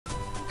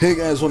Hey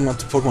guys, welcome back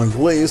to Pokemon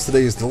Glazed.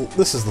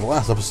 This is the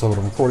last episode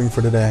I'm recording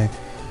for today,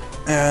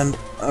 and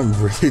I'm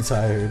really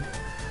tired.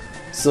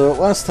 So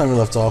last time we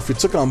left off, we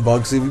took on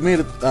Bugsy. We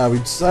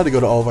decided to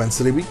go to Olivine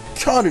City. We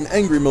caught an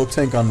angry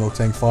Miltank on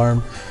Miltank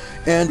Farm,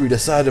 and we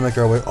decided to make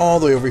our way all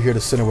the way over here to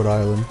Cinnawood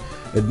Island.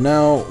 And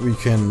now we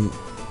can.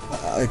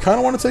 I kind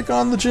of want to take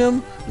on the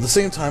gym. At the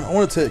same time, I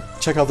want to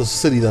check out the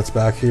city that's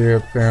back here.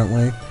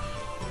 Apparently,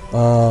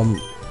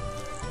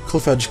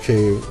 Cliff Edge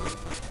Cave.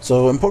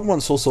 So in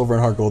Pokemon Soul Silver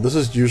and Heart Gold, this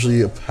is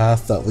usually a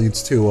path that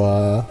leads to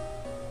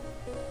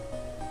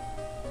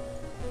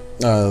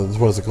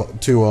what is it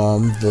called? To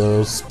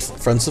the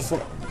Friend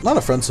Safari, not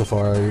a Friend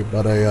Safari,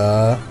 but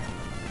a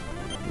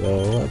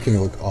that can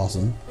look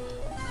awesome.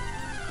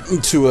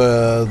 To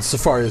a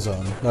Safari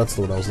Zone. That's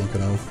what I was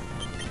thinking of.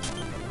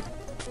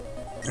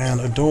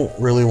 And I don't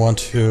really want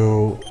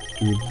to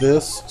do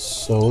this,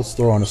 so let's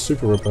throw on a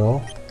Super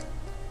Repel.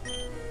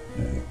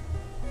 Okay.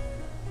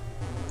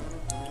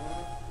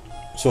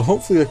 So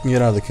hopefully I can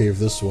get out of the cave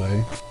this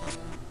way.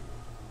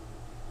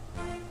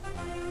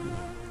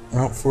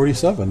 Route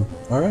 47.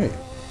 Alright.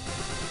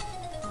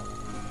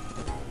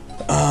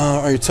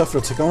 Are you tough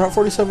to take on Route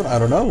 47? I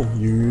don't know.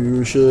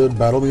 You should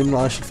battle me and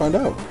I should find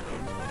out.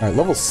 Alright,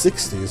 level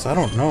 60s. I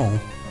don't know.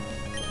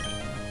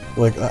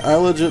 Like, I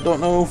legit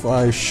don't know if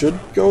I should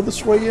go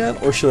this way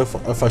yet, or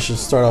if I should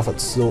start off at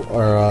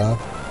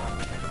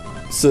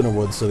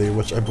Cinnawood City,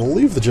 which I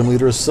believe the gym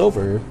leader is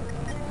Silver.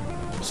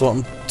 So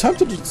I'm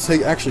tempted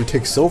to actually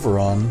take Silver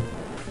on,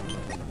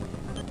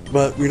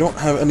 but we don't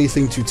have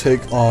anything to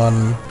take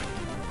on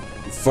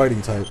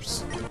fighting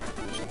types.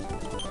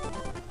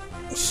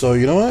 So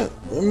you know what?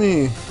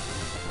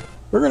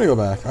 We're gonna go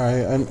back.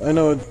 Alright, I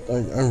know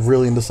I'm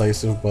really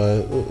indecisive,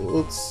 but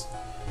let's.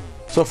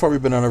 So far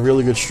we've been on a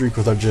really good streak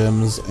with our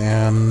gyms,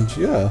 and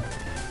yeah.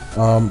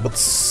 But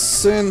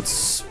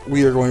since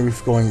we are going to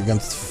be going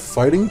against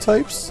fighting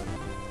types,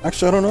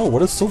 actually I don't know. What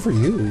does Silver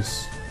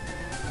use?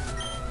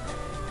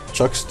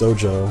 Chuck's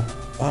Dojo.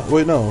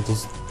 Wait, no.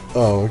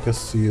 Oh, I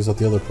guess he is at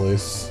the other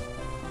place.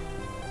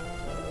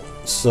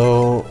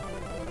 So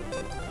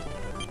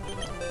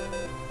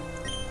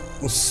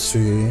let's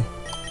see.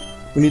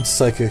 We need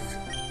Psychic,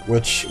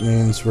 which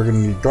means we're gonna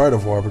need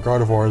Gardevoir, but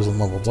Gardevoir isn't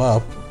leveled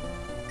up.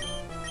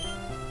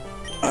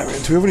 I mean,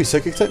 do we have any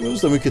Psychic type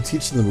moves? Then we could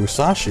teach them the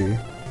Musashi.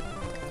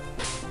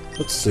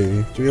 Let's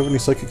see. Do we have any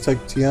Psychic type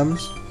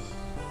TMs?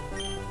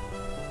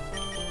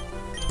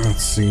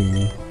 Let's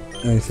see.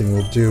 Anything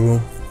will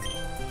do.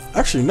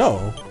 Actually,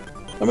 no.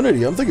 I'm an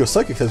idiot. I'm thinking of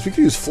Psychic types. We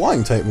could use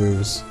Flying type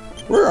moves.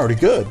 We're already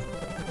good.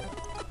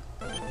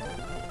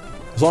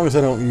 As long as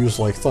I don't use,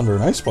 like, Thunder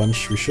and Ice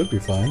Punch, we should be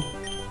fine.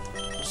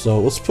 So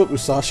let's put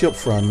Musashi up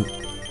front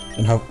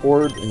and have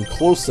Ord in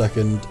close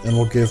second, and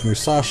we'll give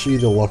Musashi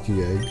the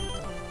Lucky Egg.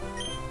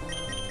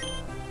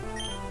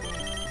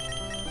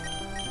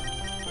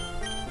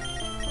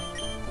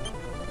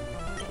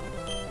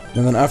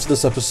 And then after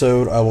this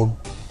episode, I will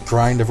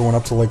grind everyone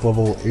up to, like,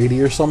 level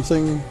 80 or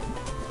something.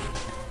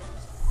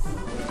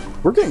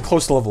 We're getting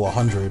close to level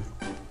 100.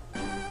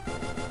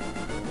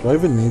 Do I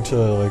even need to,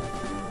 like...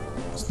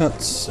 Isn't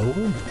that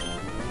Silver?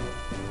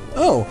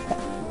 Oh!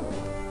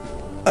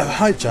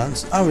 Hi,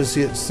 Chance. I was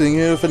here seeing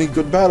if any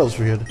good battles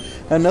we had.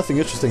 And nothing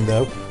interesting,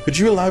 though. Could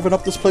you liven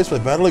up this place by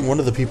battling one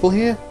of the people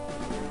here?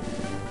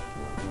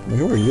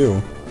 Who are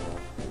you?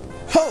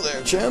 Hello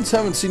there, Chance.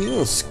 Haven't seen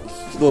you,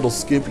 little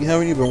skimpy.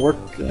 Haven't you been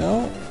working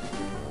out?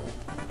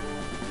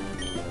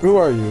 Who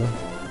are you?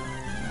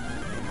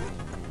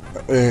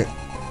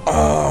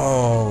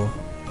 Oh,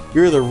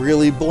 you're the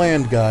really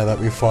bland guy that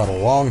we fought a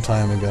long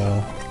time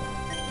ago.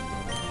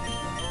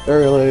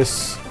 Aerial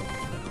Ace.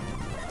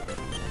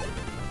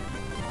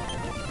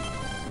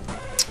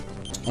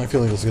 I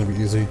feel like this is gonna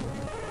be easy.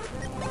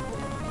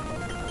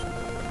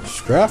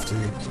 Scrafty.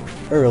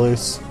 Aerial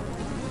Ace.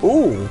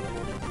 Ooh.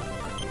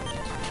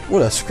 Ooh,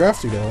 that's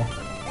Scrafty though.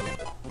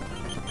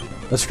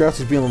 That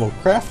Scrafty's being a little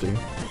crafty.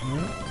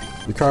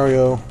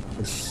 Lucario.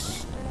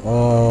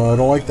 I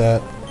don't like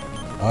that.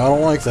 I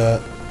don't like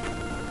that.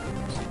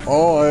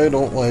 Oh, I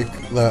don't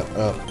like that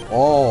at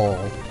all.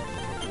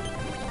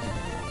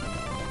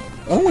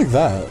 I don't like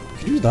that.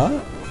 Could you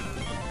not?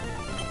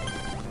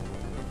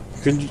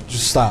 Could you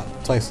just stop,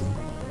 Tyson?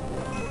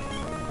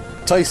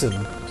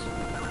 Tyson!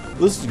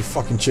 Listen, you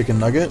fucking chicken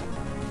nugget.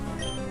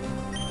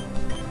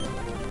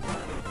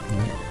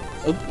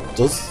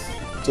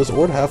 Does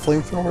Ord have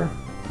Flamethrower?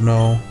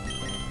 No.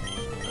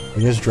 I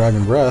guess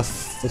Dragon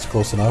Breath. That's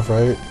close enough,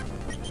 right?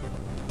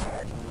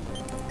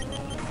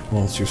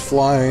 Well, let's use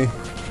Fly.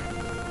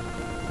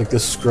 Take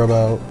this scrub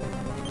out.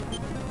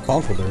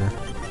 Confidor.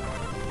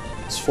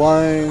 Let's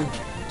Fly.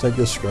 Take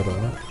this scrub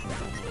out.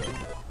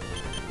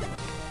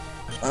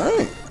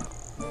 Alright.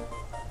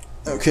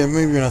 Okay,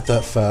 maybe you're not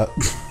that fat.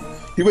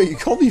 Wait, you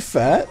called me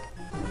fat?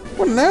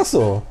 What an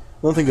asshole!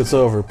 I don't think it's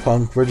over,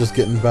 punk. We're just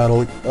getting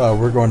battle.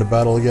 We're going to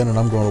battle again, and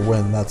I'm going to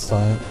win that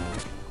time.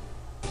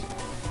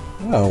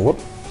 Oh, what?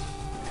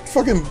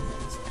 Fucking.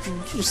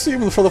 See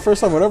him for the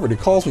first time, whatever. He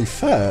calls me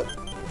fat.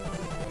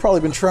 Probably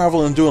been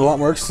traveling and doing a lot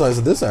more exercise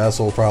than this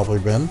asshole probably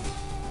been.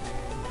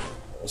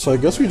 So I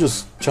guess we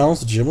just challenge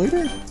the gym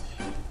leader?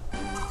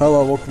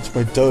 Hello, welcome to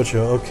my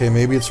dojo. Okay,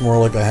 maybe it's more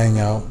like a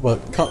hangout, but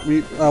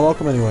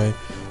welcome anyway.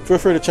 Feel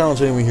free to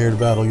challenge anyone here to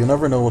battle. You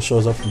never know what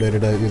shows up from day to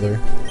day either.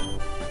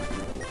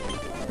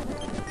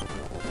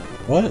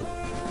 What?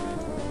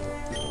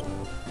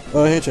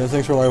 Oh, hey Chan,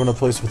 thanks for allowing a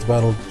place with the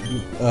battle,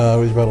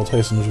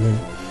 Tyson.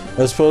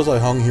 I suppose I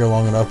hung here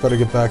long enough. Better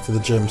get back to the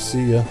gym.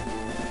 See ya.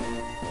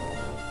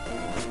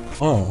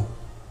 Oh.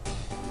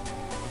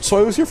 So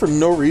I was here for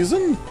no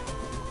reason?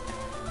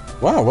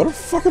 Wow, what a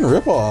fucking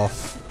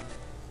ripoff.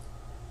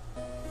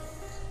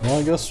 Well,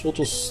 I guess we'll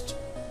just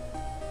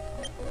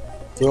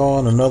throw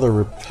on another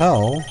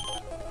repel.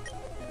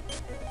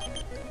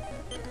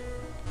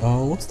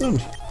 Oh, what's done?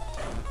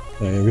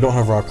 Hey, we don't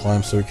have rock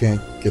climb, so we can't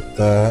get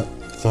that.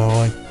 Though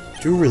I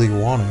do really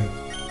want it.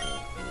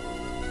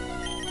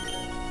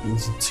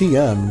 It's a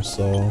TM,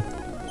 so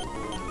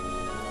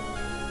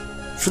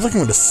I feel like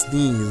I'm gonna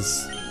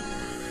sneeze.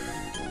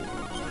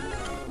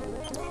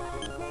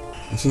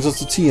 And since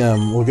it's a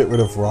TM, we'll get rid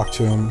of Rock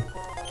Tomb.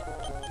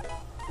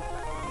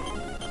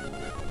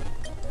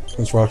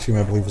 Since Rock Tomb,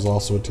 I believe, is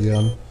also a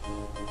TM.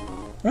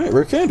 Alright,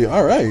 rare candy,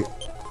 alright.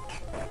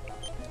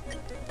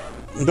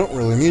 We don't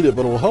really need it,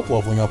 but it will help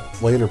leveling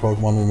up later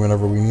Pokemon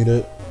whenever we need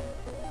it.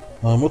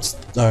 Alright,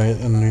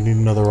 and we need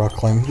another rock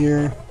climb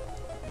here.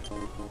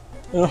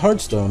 And a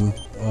Heartstone.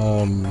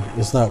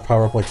 Isn't that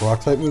power up like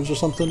rock type moves or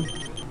something?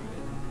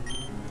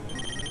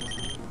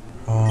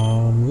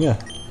 Yeah.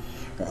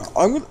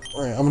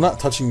 I'm not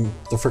touching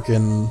the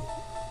frickin'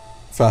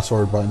 fast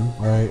forward button,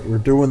 alright? We're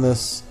doing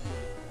this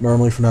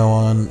normally from now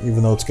on,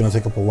 even though it's gonna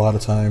take up a lot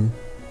of time.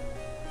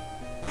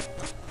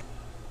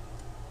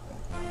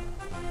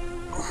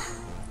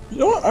 You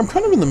know what? I'm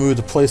kind of in the mood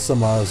to play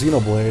some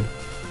Xenoblade.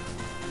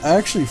 I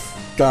actually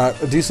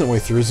got a decent way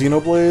through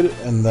Xenoblade,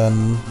 and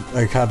then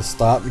I had to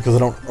stop because I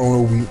don't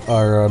own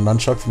a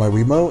nunchuck for my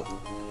Wiimote.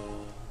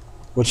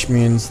 Which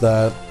means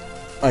that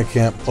I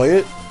can't play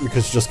it,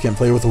 because you just can't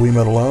play it with a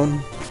Wiimote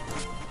alone.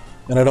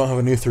 And I don't have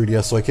a new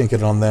 3DS, so I can't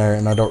get it on there,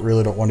 and I don't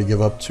want to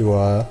give up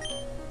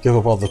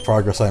all the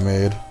progress I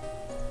made.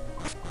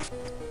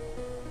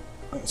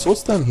 So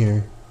what's down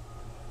here?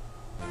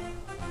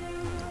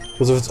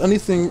 Because if it's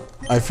anything,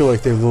 I feel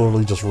like they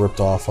literally just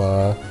ripped off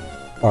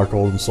Heart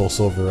Gold and Soul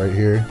Silver right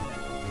here.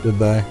 Did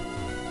they?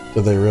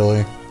 Did they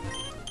really?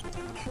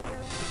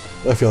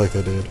 I feel like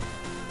they did.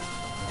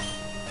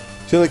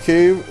 See that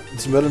cave?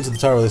 It's embedded into the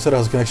tower. They said it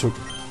has a connection with...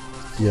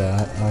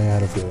 Yeah, I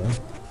had a feeling.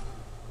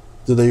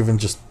 Did they even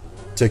just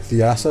take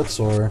the assets,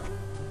 or...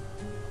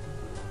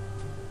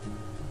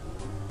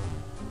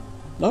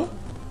 No?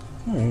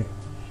 Alright.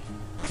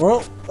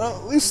 Well,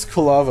 at least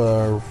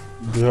Kalava, or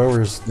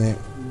whoever's name...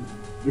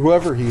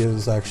 Whoever he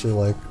is actually,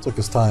 like, took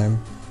his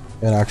time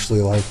and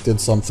actually, like, did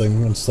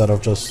something instead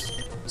of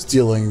just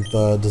stealing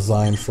the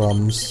design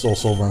from Soul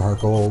Silver and Heart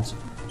Gold.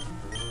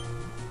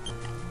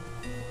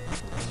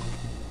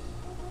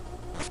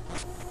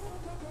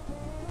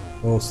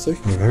 Well, it's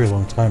taking a very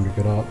long time to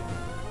get up.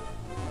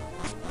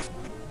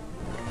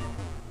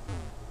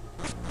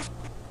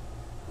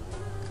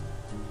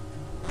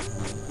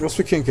 I guess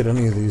we can't get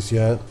any of these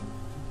yet.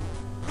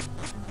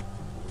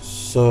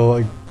 So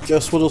I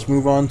guess we'll just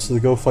move on to the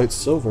Go Fight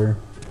Silver.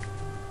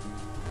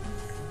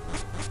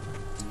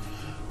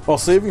 While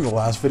saving the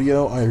last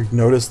video, I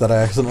noticed that I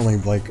accidentally,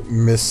 like,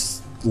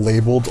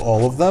 mislabeled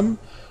all of them.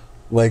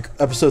 Like,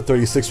 episode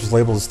 36 was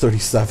labeled as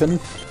 37.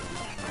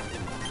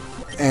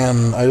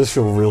 And I just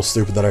feel real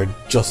stupid that I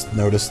just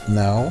noticed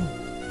now.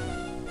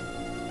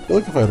 I feel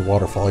like if I had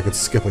Waterfall, I could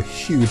skip a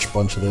huge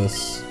bunch of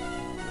this.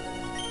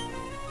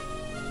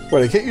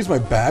 Wait, I can't use my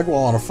bag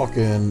while on a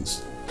fucking...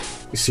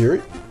 You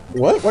serious?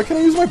 What? Why can't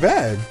I use my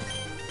bag?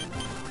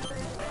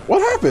 What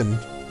happened?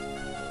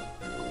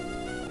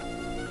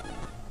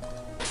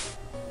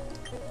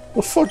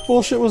 What fuck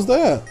bullshit was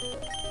that?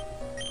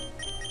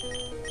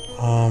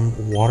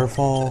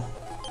 Waterfall.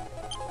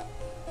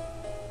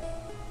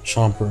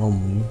 Chomper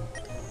only.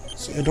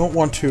 See, I don't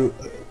want to...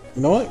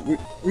 You know what?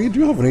 We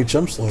do have an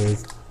HM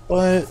slave.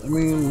 But, I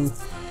mean...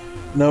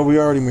 No, we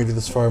already made it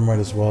this far, might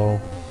as well.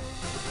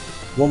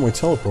 One-way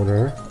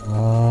teleporter.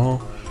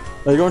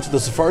 Are you going to the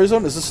Safari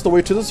Zone? Is this the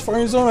way to the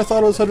Safari Zone? I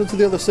thought I was headed to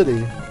the other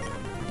city.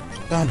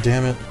 God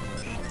damn it.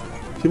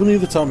 People need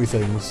to tell me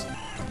things.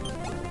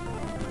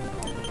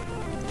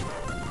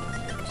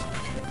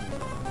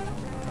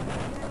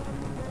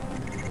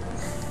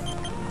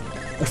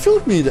 I feel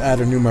like we need to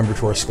add a new member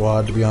to our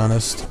squad, to be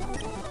honest.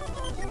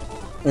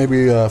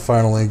 Maybe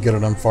finally get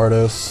an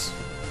Amphardos.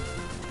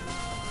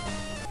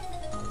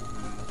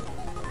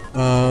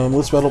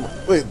 Let's battle...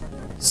 Wait,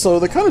 so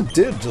they kind of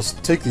did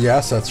just take the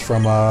assets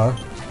from,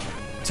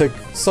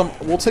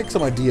 we'll take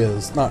some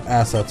ideas, not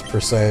assets per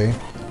se,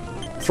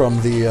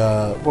 from the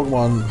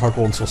Pokemon Heart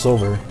Gold and Soul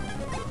Silver.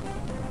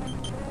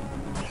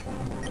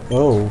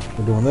 Oh,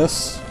 we're doing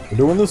this? We're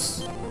doing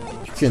this?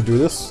 You can't do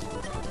this?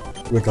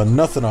 You got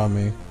nothing on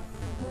me.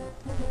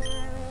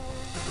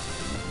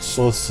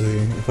 So let's see,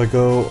 if I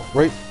go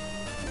right...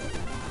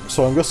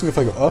 So I'm guessing if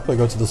I go up, I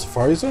go to the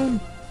Safari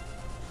Zone?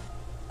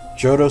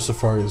 Johto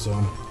Safari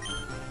Zone.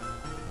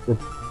 Wait,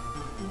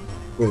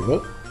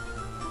 what?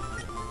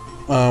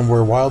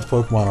 Where wild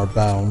Pokemon are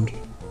bound.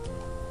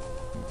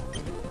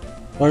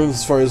 Not in the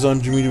Safari Zone,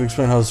 do you mean to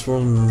explain how this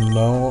one?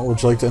 No.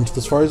 Would you like to enter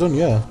the Safari Zone?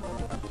 Yeah.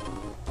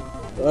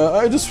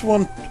 I just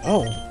want...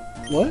 Oh.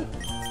 What?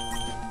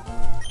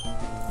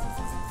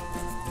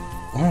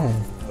 Oh.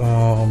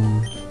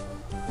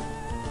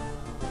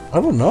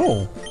 I don't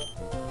know.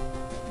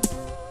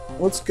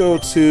 Let's go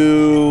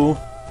to...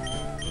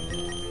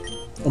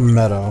 a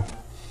meadow.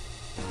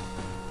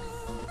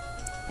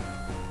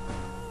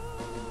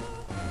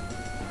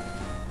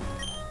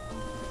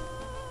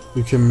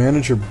 You can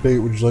manage your bait.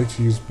 Would you like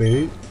to use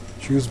bait?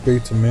 Choose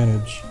bait to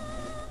manage.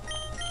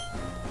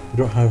 We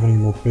don't have any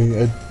more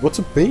bait. What's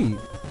a bait?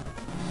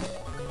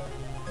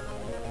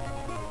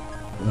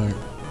 Right.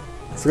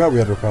 I forgot we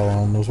had repel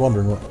on. I was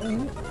wondering what.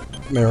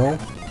 Meryl.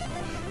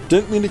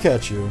 Didn't mean to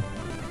catch you.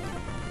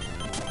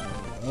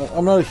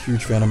 I'm not a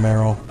huge fan of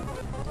Meryl.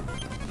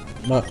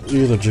 Not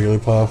either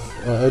Jigglypuff.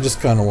 I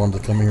just kind of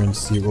wanted to come here and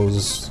see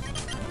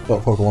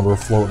what Pokemon were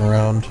floating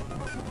around.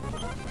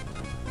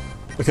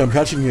 Okay, I'm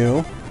catching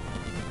you.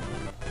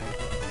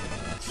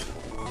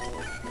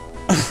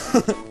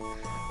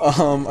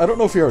 I don't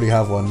know if you already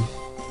have one,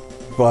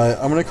 but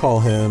I'm gonna call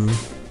him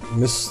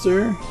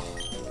Mr.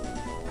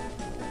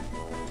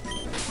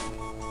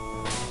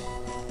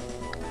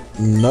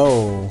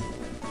 No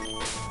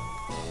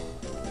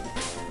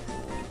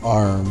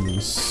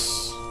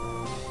Arms.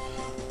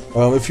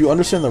 If you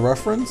understand the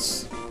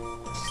reference,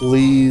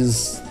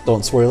 please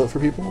don't spoil it for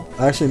people.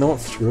 Actually, no,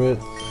 screw it.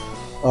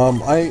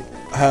 I'm a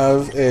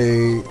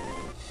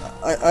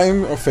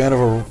fan of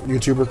a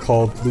YouTuber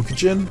called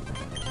Lucajin,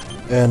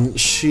 and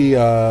she,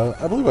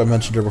 I believe I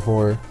mentioned her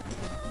before.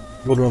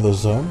 Go to another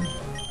zone.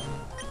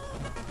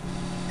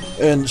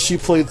 And she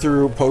played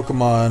through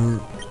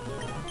Pokemon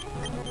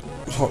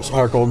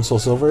Heart Gold and Soul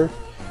Silver,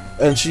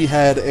 and she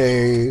had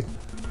a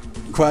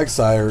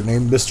Quagsire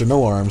named Mr.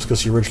 No Arms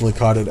because she originally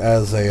caught it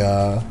as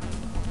a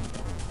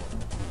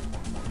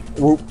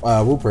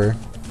Wooper.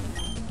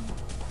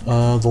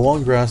 The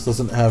long grass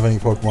doesn't have any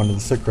Pokemon, and the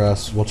thick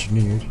grass is what you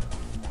need.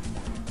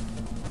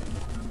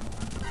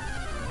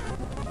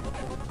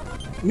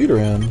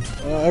 Nidoran.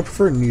 I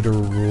prefer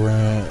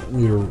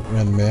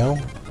Nidoran male.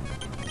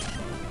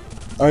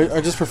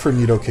 I just prefer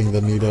Nidoking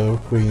than Nido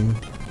Queen.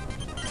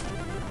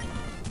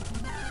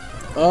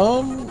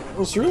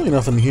 There's really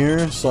nothing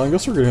here, so I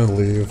guess we're gonna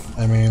leave.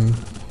 I mean,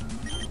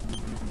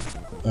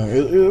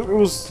 it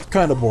was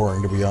kind of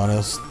boring, to be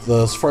honest.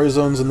 The Safari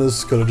Zones in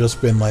this could have just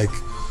been like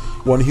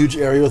one huge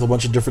area with a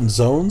bunch of different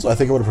zones. I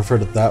think I would have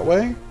preferred it that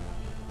way.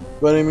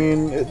 But I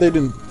mean,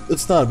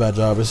 it's not a bad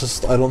job. It's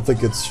just I don't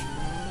think it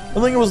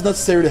was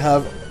necessary to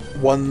have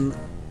one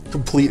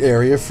complete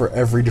area for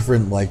every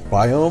different like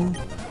biome,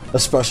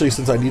 especially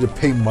since I need to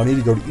pay money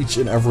to go to each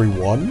and every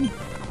one.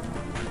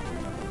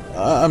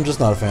 I'm just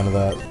not a fan of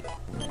that.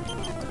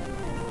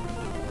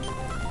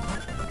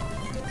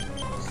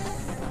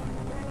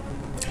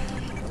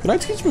 Can I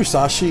teach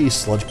Musashi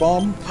Sludge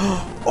Bomb?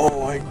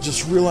 Oh, I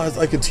just realized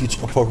I could teach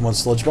a Pokemon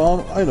Sludge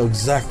Bomb. I know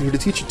exactly who to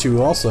teach it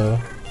to also.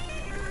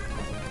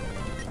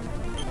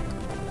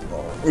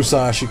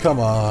 Musashi, come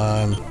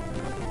on.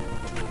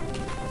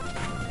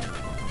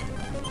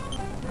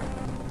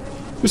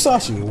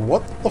 Musashi,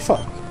 what the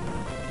fuck?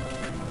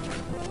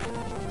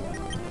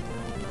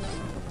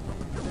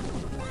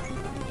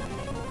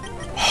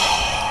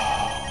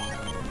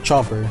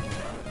 Chomper.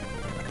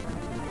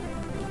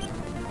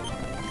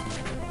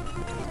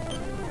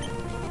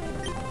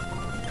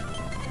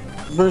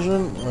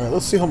 Version. Alright,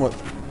 let's see how much.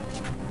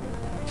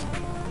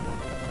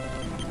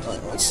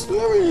 Alright,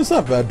 I mean, it's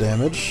not bad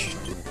damage.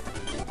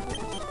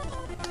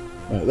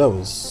 Alright, that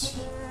was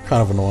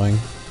kind of annoying.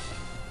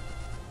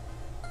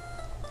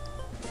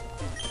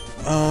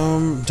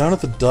 Down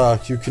at the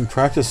dock, you can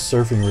practice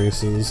surfing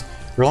races.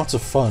 They're lots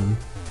of fun.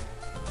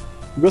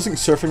 I'm guessing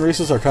surfing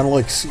races are kind of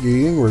like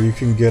skiing, where you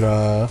can get,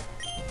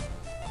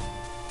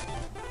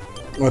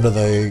 what are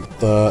they?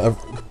 The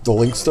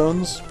link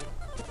stones?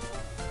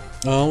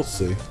 Let's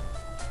see.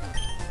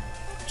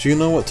 Do you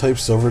know what type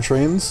Silver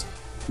trains?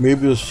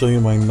 Maybe I'll show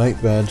you my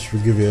night badge to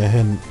give you a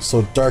hint.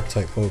 So, dark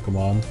type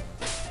Pokemon.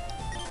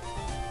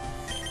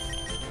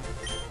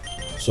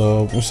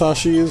 So,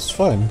 Musashi is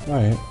fine.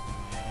 Alright.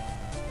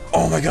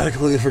 Oh my god, I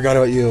completely forgot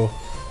about you.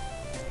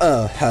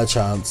 Had a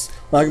chance.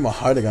 I'm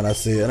hiding on I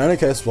see. In any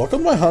case, welcome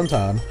to my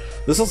hometown.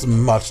 This is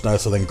much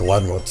nicer than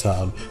Glenwood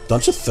Town,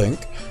 don't you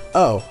think?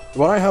 Oh,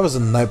 what I have is a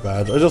night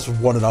badge. I just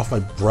won it off my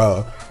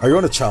bro. Are you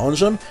going to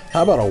challenge him?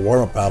 How about a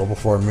warm-up battle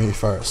before me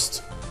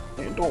first?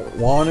 I don't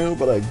want to,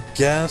 but I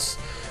guess.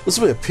 This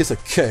will be a piece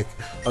of cake,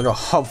 like a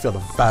home field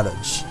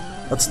advantage.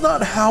 That's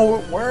not how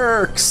it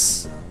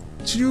works!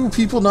 Do you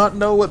people not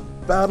know what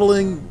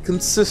battling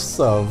consists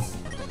of?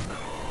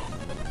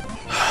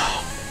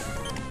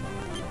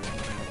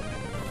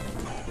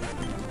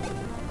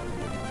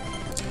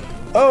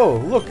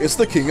 Oh, look, it's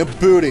the King of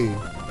Booty!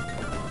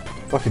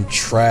 Fucking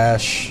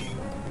trash.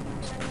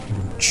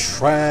 Fucking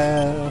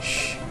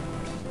trash.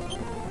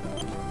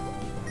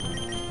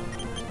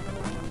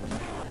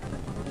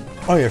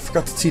 Oh yeah, I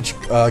forgot to teach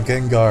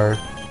Gengar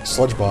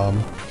Sludge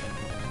Bomb.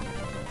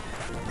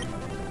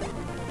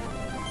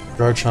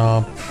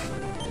 Garchomp.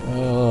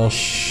 Oh,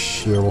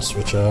 sure, we'll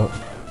switch out.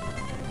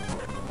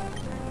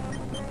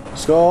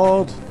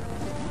 Scald!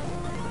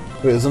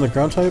 Wait, isn't it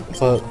ground type? I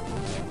thought...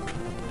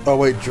 Oh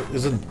wait,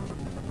 isn't...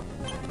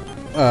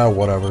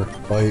 whatever.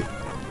 Bite.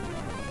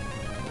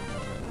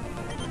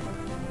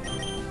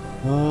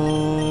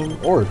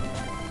 Ord.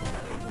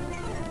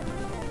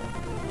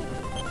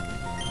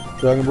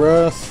 Dragon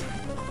Breath.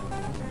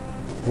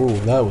 Ooh,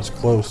 that was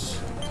close.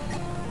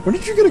 When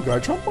did you get a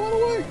Garchomp, by the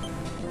way?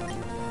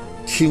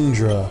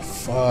 Kingdra.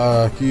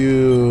 Fuck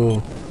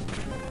you.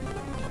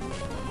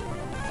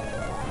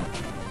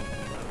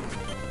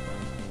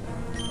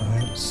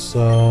 Alright,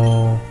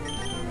 so...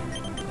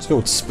 let's go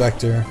with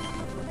Spectre.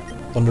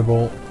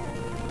 Thunderbolt.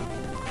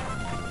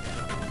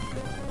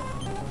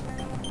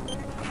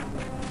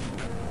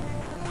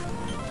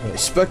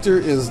 Spectre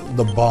is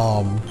the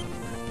bomb.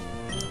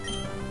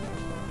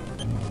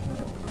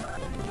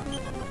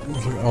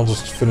 I'll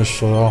just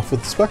finish it off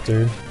with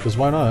Spectre, because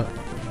why not?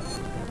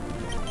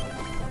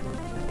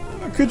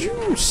 Could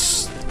you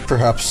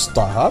perhaps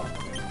stop?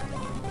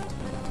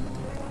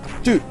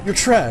 Dude, you're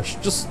trash.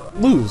 Just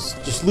lose.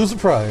 Just lose the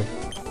pride.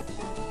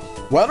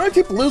 Why do I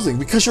keep losing?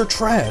 Because you're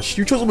trash.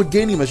 You chose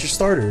Meganium as your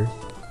starter.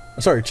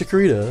 I'm sorry,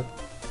 Chikorita.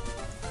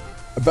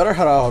 I better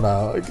head out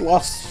now. I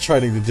lost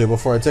training to do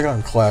before I take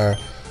on Claire.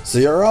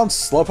 See you around,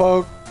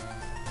 Slowpoke.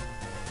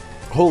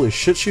 Holy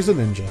shit, she's a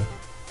ninja.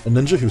 A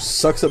ninja who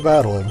sucks at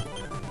battling.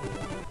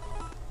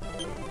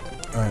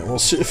 Alright, well,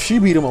 if she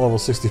beat him at level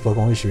 60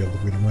 Pokemon, we should be able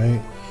to beat him,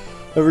 right?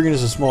 Evergreen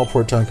is a small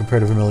port town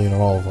compared to Vermilion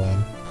and Olive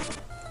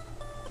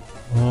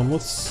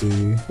let's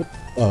see.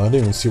 Oh, I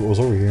didn't even see what was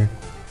over here.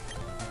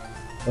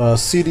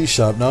 CD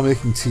shop, now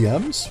making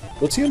TMs?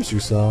 What TMs do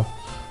you sell?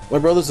 My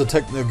brother's a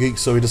techno geek,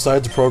 so he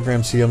decided to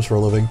program TMs for a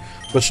living,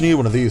 but you need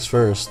one of these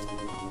first.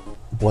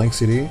 Blank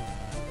CD?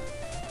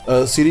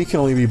 CD can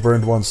only be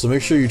burned once, so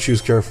make sure you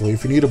choose carefully.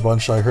 If you need a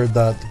bunch, I heard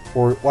that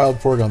wild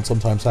Porygon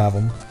sometimes have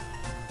them.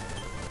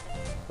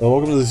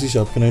 Welcome to the CD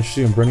shop. Can I interest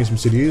you in burning some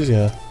CDs?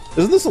 Yeah.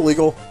 Isn't this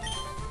illegal?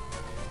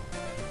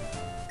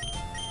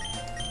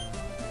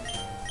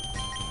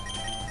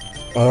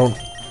 I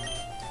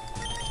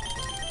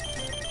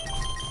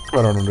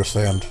don't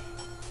understand.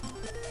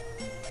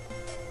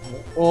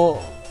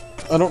 Well,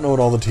 I don't know what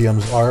all the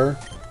TMs are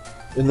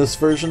in this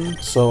version,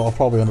 so I'll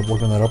probably end up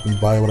looking that up and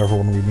buy whatever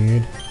one we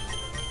need.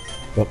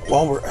 But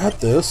while we're at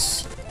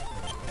this...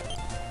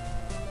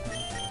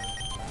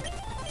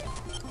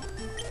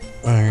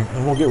 Alright,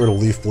 and we'll get rid of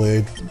Leaf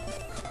Blade.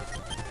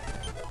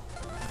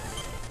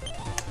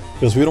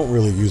 Because we don't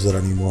really use it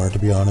anymore, to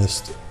be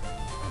honest.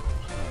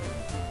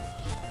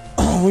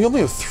 We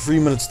only have 3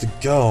 minutes to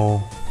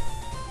go.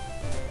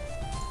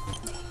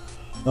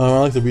 I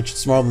like the beach. It's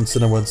smaller than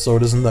Cinnawood, so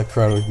it isn't that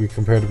crowded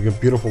compared to a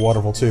beautiful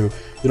waterfall too.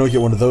 You don't get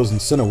one of those in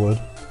Cinnawood.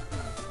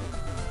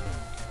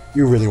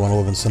 You really want to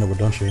live in Cinnawood,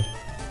 don't you?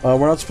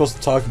 We're not supposed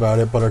to talk about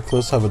it, but our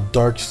cliffs have a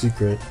dark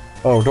secret.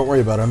 Oh, don't worry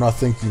about it. I'm not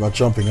thinking about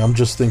jumping. I'm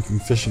just thinking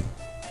fishing.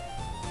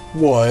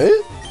 What?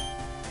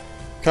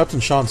 Captain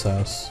Sean's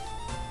house.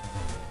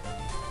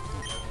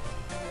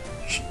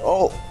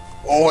 Oh,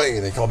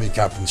 oi! They call me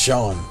Captain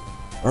Sean.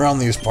 Around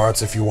these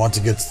parts, if you want to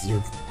get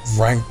your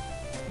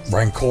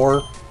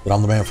Rancor, then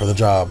I'm the man for the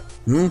job.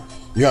 You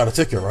got a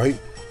ticket, right?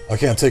 I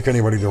can't take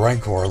anybody to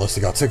Rancor unless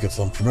they got tickets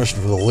on permission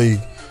for the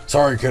league.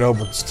 Sorry, kiddo,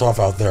 but it's tough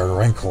out there to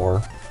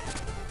Rancor.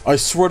 I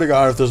swear to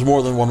God, if there's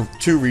more than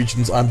 2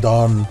 regions, I'm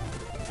done.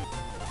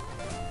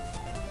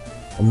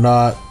 I'm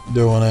not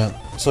doing it.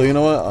 So you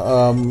know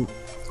what?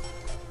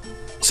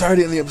 Sorry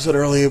to end the episode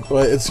early,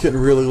 but it's getting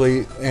really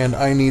late, and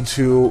I need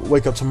to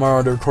wake up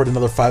tomorrow to record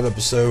another 5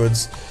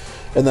 episodes,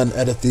 and then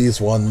edit these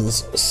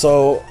ones.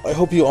 So I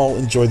hope you all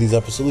enjoyed these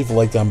episodes. Leave a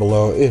like down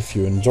below if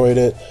you enjoyed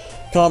it.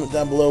 Comment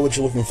down below what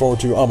you're looking forward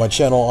to on my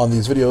channel on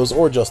these videos,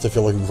 or just if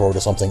you're looking forward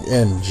to something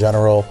in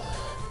general.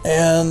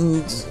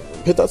 And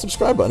hit that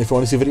subscribe button if you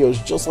want to see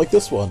videos just like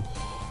this one.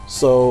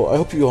 So I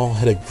hope you all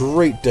had a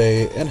great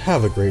day, and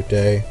have a great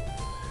day.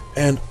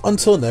 And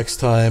until next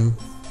time,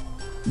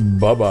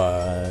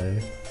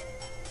 bye-bye.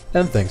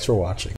 And thanks for watching.